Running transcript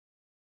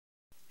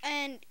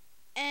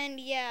And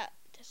yeah,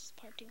 this is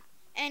part 2.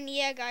 And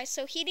yeah, guys,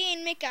 so he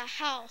didn't make a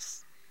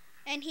house.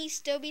 And he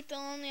still beat the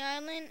Lonely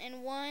Island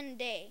in one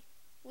day.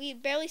 We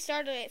barely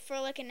started it for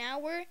like an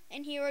hour,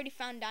 and he already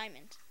found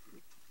diamonds.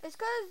 It's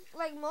because,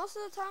 like, most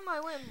of the time I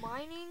went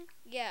mining.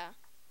 Yeah.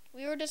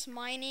 We were just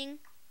mining,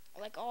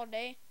 like, all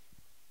day.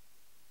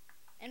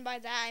 And by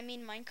that, I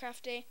mean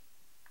Minecraft day.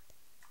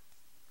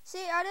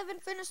 See, I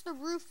haven't finished the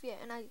roof yet,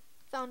 and I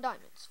found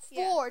diamonds.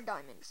 Yeah. 4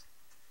 diamonds.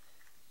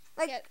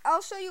 Like, Yeah.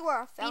 I'll show you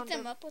where I found Beat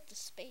them them. up with the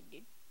spade,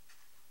 dude.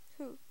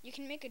 Who? You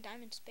can make a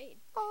diamond spade.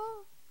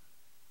 Oh,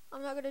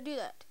 I'm not gonna do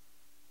that.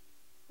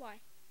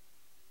 Why?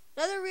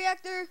 Another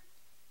reactor.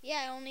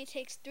 Yeah, it only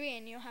takes 3,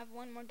 and you'll have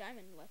 1 more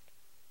diamond left.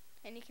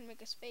 And you can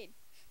make a spade.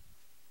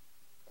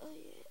 Oh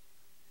yeah.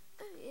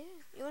 Oh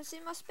yeah. You wanna see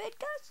my spade,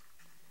 guys?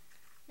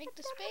 Make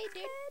the spade,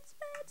 dude.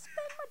 Spade,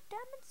 my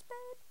diamond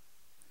spade.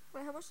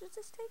 Wait, how much does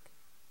this take?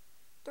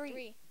 3.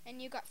 3.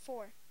 And you got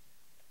 4.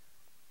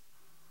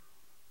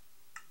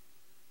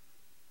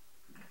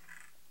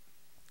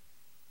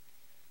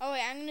 Oh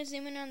wait, I'm gonna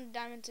zoom in on the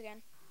diamonds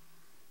again.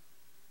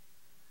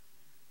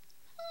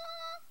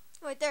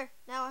 Right there.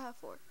 Now I have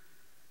 4.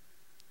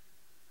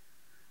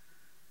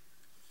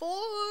 4.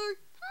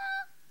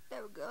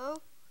 There we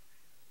go.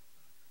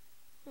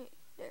 Wait,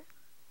 there.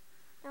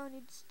 Now I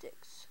need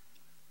sticks.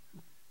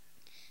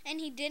 And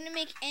he didn't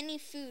make any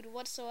food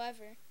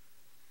whatsoever.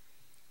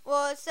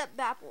 Well, except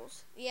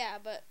apples. Yeah,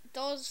 but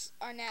those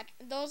are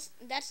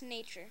that's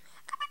nature.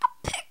 I can make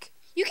a pick.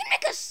 You can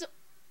make a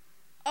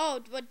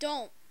oh, but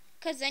don't,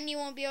 cause then you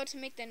won't be able to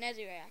make the nether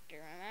reactor.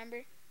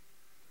 Remember?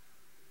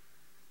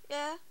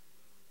 Yeah.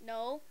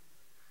 No.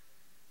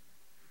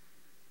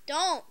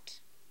 Don't.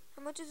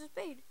 How much is a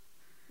spade?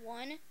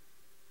 1.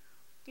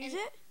 Is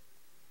And- it?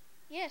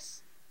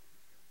 Yes.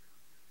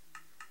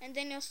 And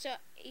then you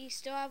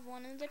still have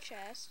 1 in the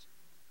chest.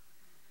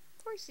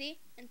 4, see?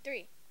 And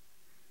 3.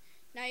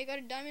 Now you got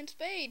a diamond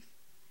spade.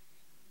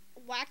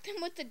 Whack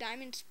them with the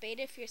diamond spade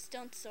if your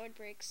stone sword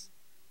breaks.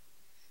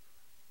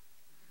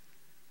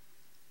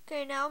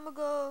 Okay, now I'm gonna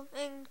go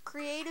in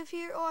creative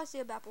here. Oh, I see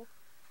a apple.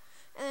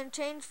 And then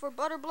change for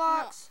butter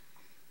blocks.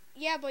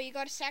 Yeah, but you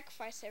gotta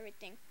sacrifice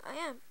everything. I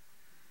am.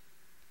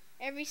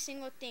 Every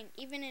single thing,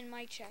 even in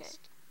my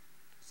chest.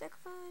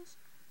 Sacrifice.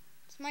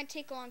 This might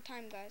take a long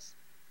time, guys.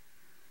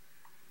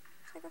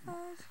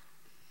 Sacrifice.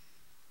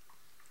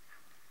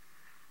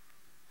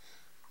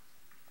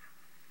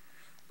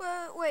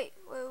 Wait.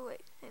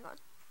 Hang on.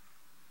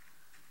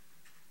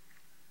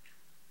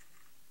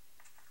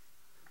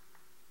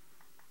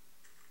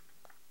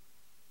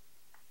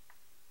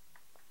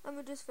 Let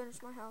me just finish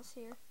my house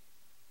here.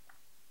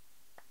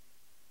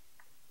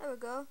 There we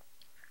go.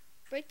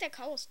 Break that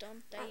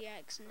cobblestone that you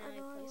accidentally I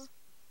know I will. placed.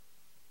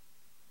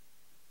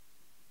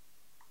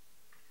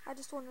 I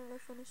just wanted to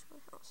finish my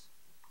house.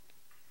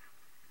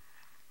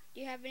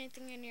 Do you have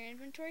anything in your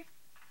inventory?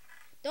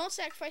 Don't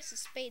sacrifice the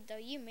spade, though.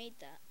 You made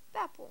that.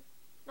 Apple.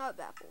 Not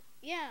apple.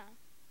 Yeah.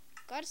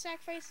 Gotta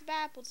sacrifice the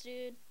apples,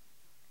 dude.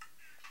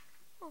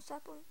 Oh,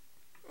 sapling.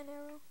 An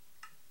arrow.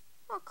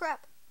 Oh,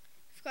 crap.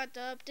 Forgot to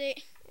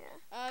update.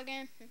 Yeah.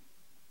 Again.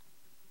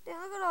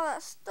 Damn, look at all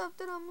that stuff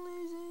that I'm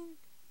losing.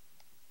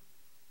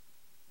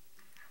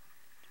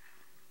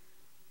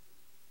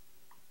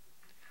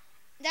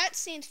 That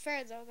seems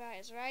fair, though,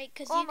 guys, right?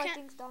 Because All my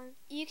things dying.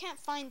 you can't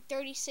find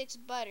 36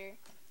 butter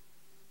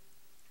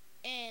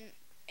in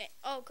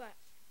oh god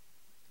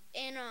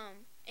in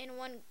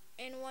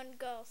one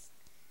go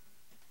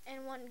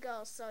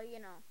so you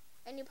know,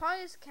 and you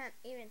probably just can't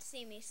even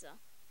see me, so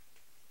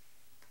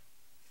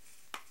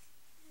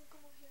Come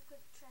over here,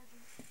 quick,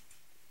 charging.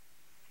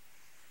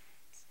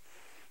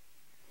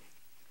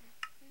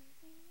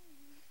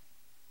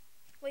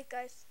 wait,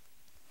 guys.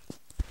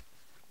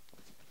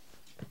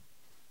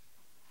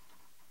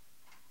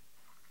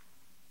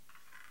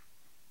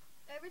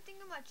 Everything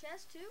in my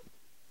chest too?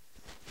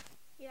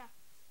 Yeah.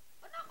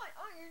 But not my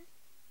iron.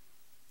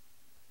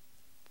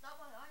 Not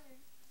my iron.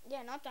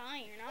 Yeah, not the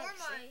iron, Or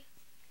obviously.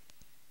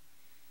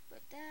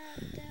 But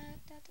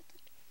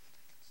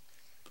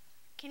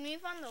can you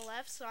move on the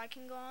left so I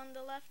can go on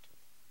the left?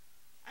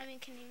 I mean,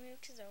 can you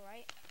move to the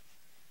right?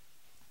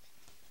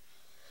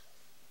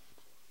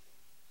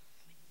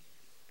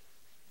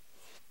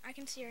 I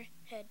can see your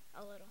head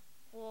a little.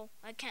 Well,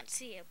 I can't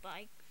see it, but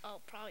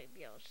I'll probably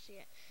be able to see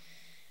it.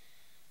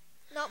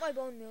 Not my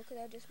bone meal, because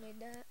I just made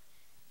that.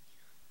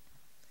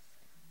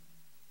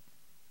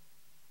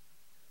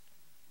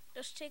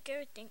 Just take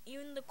everything,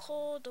 even the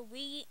coal, the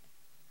wheat.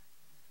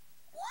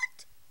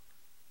 What?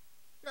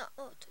 No,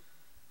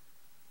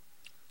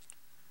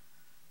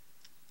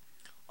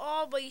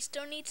 Oh, but you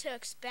still need to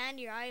expand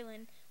your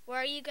island. Where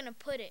are you gonna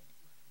put it?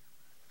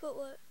 Put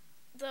what?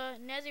 The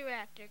nether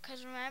reactor,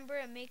 because remember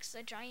it makes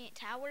a giant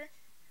tower.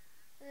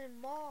 And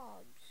then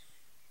mobs.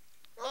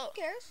 No Oh. one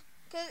cares.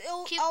 Because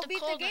Keep I'll the beat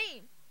coal the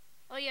game.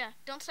 Oh yeah,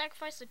 don't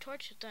sacrifice the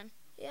torches then.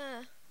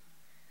 Yeah.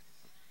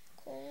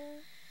 Coal.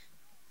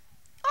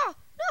 Oh,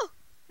 no!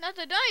 Not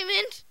the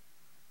diamond!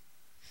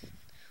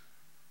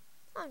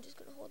 I'm just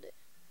gonna hold it.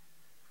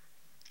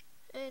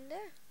 And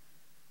there.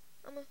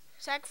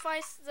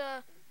 Sacrifice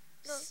the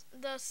No.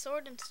 the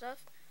sword and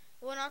stuff.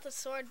 Well, not the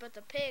sword, but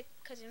the pick,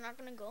 because you're not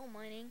gonna go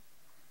mining.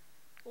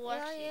 Well,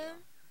 Yeah, actually, I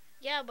am.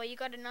 yeah, but you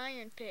got an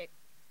iron pick.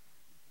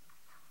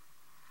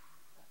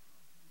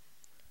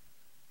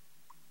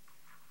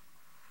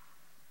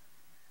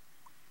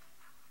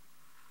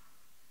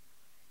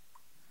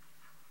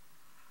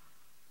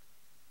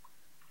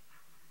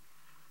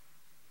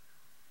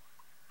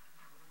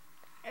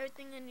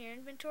 Everything in your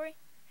inventory?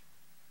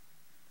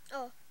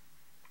 Oh.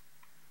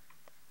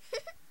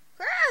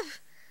 Crap!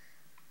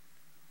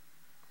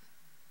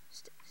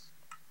 Sticks.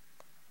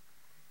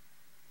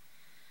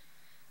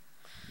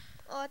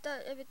 Oh, I thought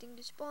everything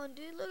despawned,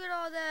 dude. Look at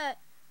all that.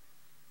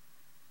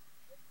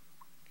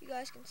 If you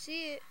guys can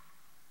see it.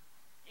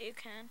 You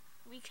can.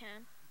 We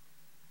can.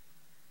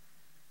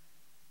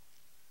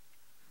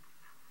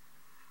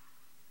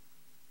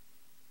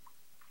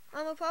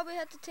 I'm gonna probably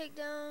have to take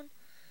down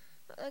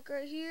like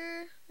right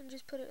here and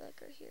just put it like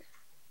right here.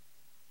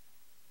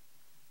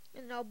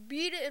 And I'll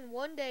beat it in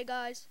one day,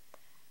 guys.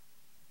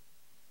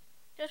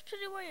 Just put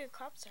it where your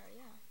crops are,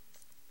 yeah.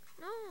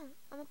 No,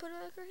 I'm gonna put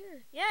it like right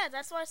here. Yeah,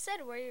 that's what I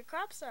said, where your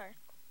crops are.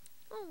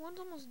 Oh, one's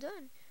almost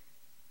done.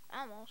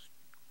 Almost.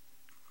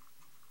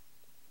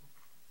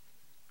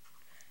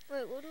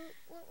 Wait, what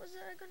was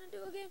I gonna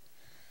do again?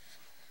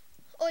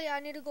 Oh yeah, I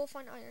need to go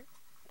find iron.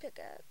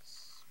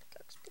 Pickaxe.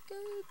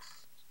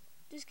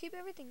 Just keep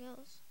everything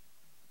else.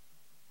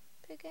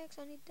 Pickaxe,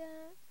 I need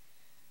that.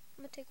 I'm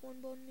gonna take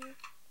one bone meal.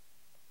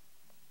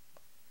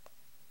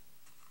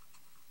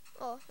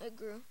 Oh, it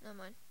grew. Never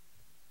mind.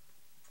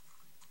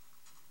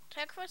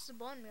 Sacrifice the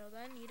bone meal,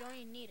 then you don't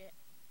even need it.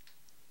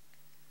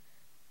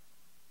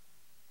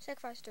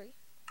 Sacrifice 3.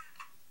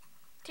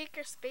 Take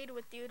your spade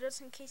with you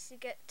just in case you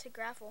get to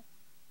gravel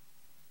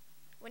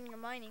when you're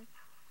mining.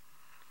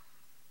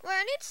 Wait,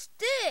 I need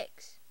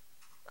sticks.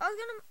 I was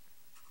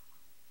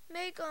gonna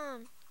make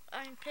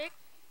Iron pick?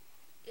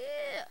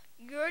 yeah.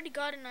 You already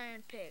got an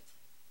iron pick.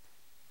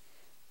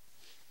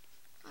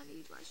 I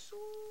need my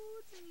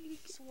sword. I need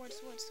Sword.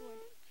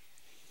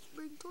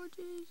 bring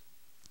torches.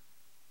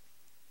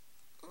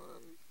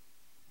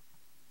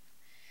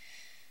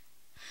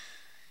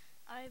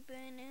 I've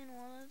been in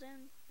one of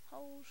them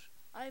holes.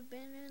 I've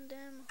been in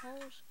them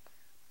holes.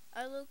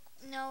 I look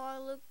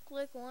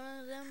like one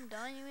of them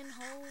diamond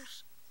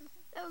holes.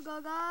 There we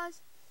go,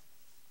 guys.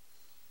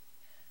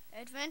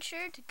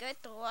 Adventure to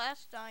get the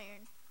last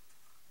iron.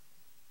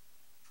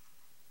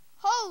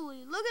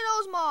 Holy, look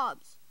at those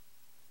mobs.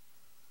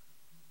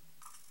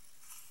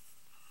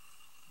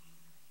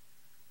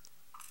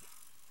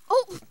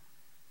 Oh,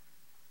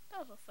 That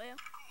was a fail.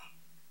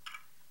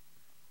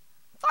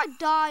 if I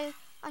die,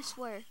 I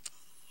swear.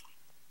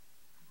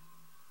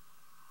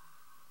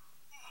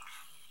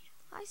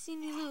 I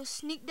seen you, little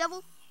sneak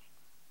devil.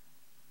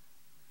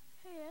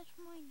 Hey, that's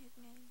my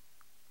nickname.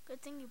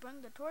 Good thing you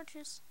bring the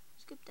torches.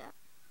 Skip that.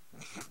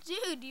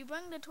 Dude, you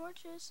bring the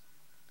torches.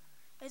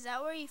 Is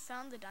that where you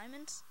found the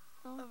diamonds?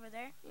 Oh. Over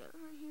there? Yeah,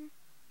 right here.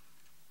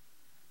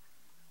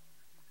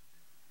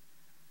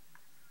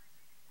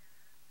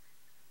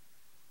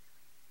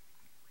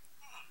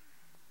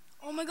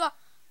 Oh my god.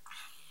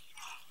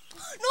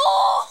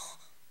 No!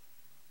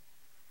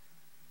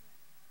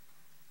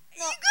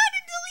 You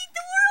gotta delete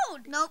the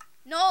world! Nope.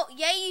 No,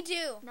 yeah you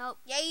do. Nope.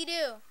 Yeah you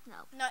do.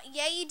 Nope. No,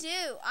 yeah you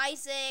do.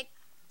 Isaac,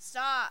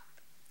 stop.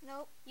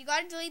 Nope. You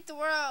gotta delete the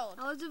world.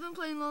 I was been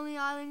playing Lonely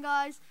Island,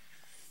 guys.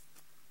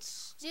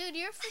 Dude,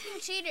 you're a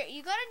freaking cheater.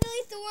 You gotta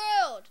delete the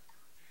world.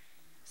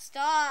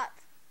 Stop.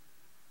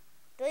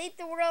 Delete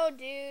the world,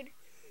 dude.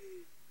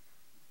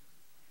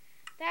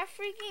 That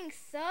freaking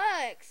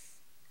sucks.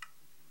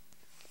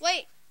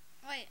 Wait.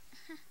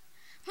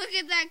 Look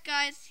at that,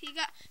 guys. He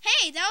got...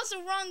 Hey, that was the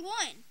wrong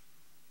one.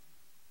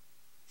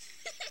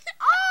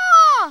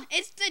 Ah!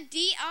 It's the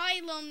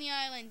D.I. Lonely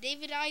Island.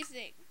 David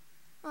Isaac.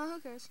 Oh, who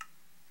cares?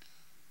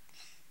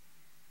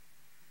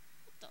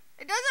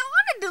 It doesn't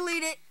want to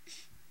delete it.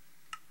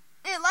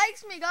 It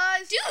likes me,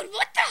 guys. Dude,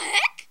 what the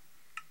heck?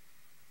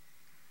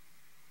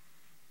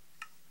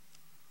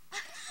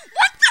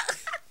 What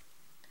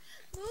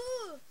the...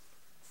 Ooh.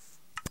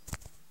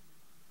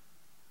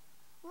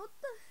 What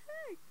the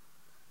heck?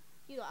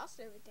 You lost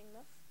everything,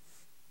 though.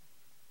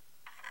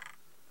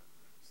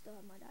 Still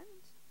have my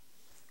diamonds.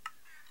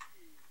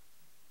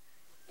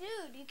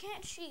 Dude, you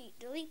can't cheat.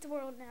 Delete the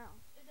world now.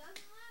 It doesn't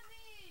let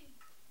me.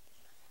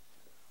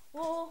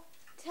 Well,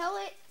 tell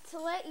it to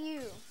let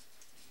you.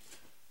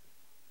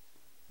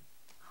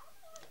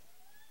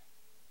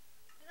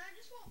 And I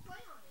just won't play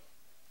on it.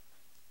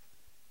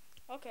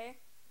 Okay.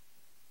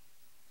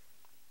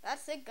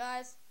 That's it,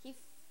 guys. He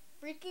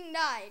freaking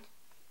died.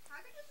 I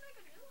could just make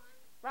a new one.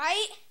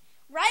 Right?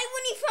 Right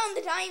when he found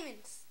the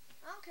diamonds.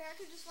 I don't care. I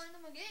could just find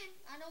them again.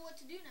 I know what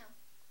to do now.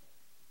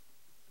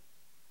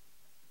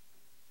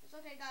 It's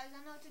okay, guys.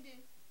 I know what to do.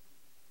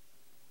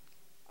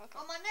 Okay.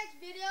 On my next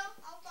video,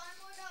 I'll find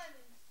more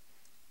diamonds.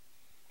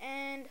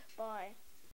 And bye.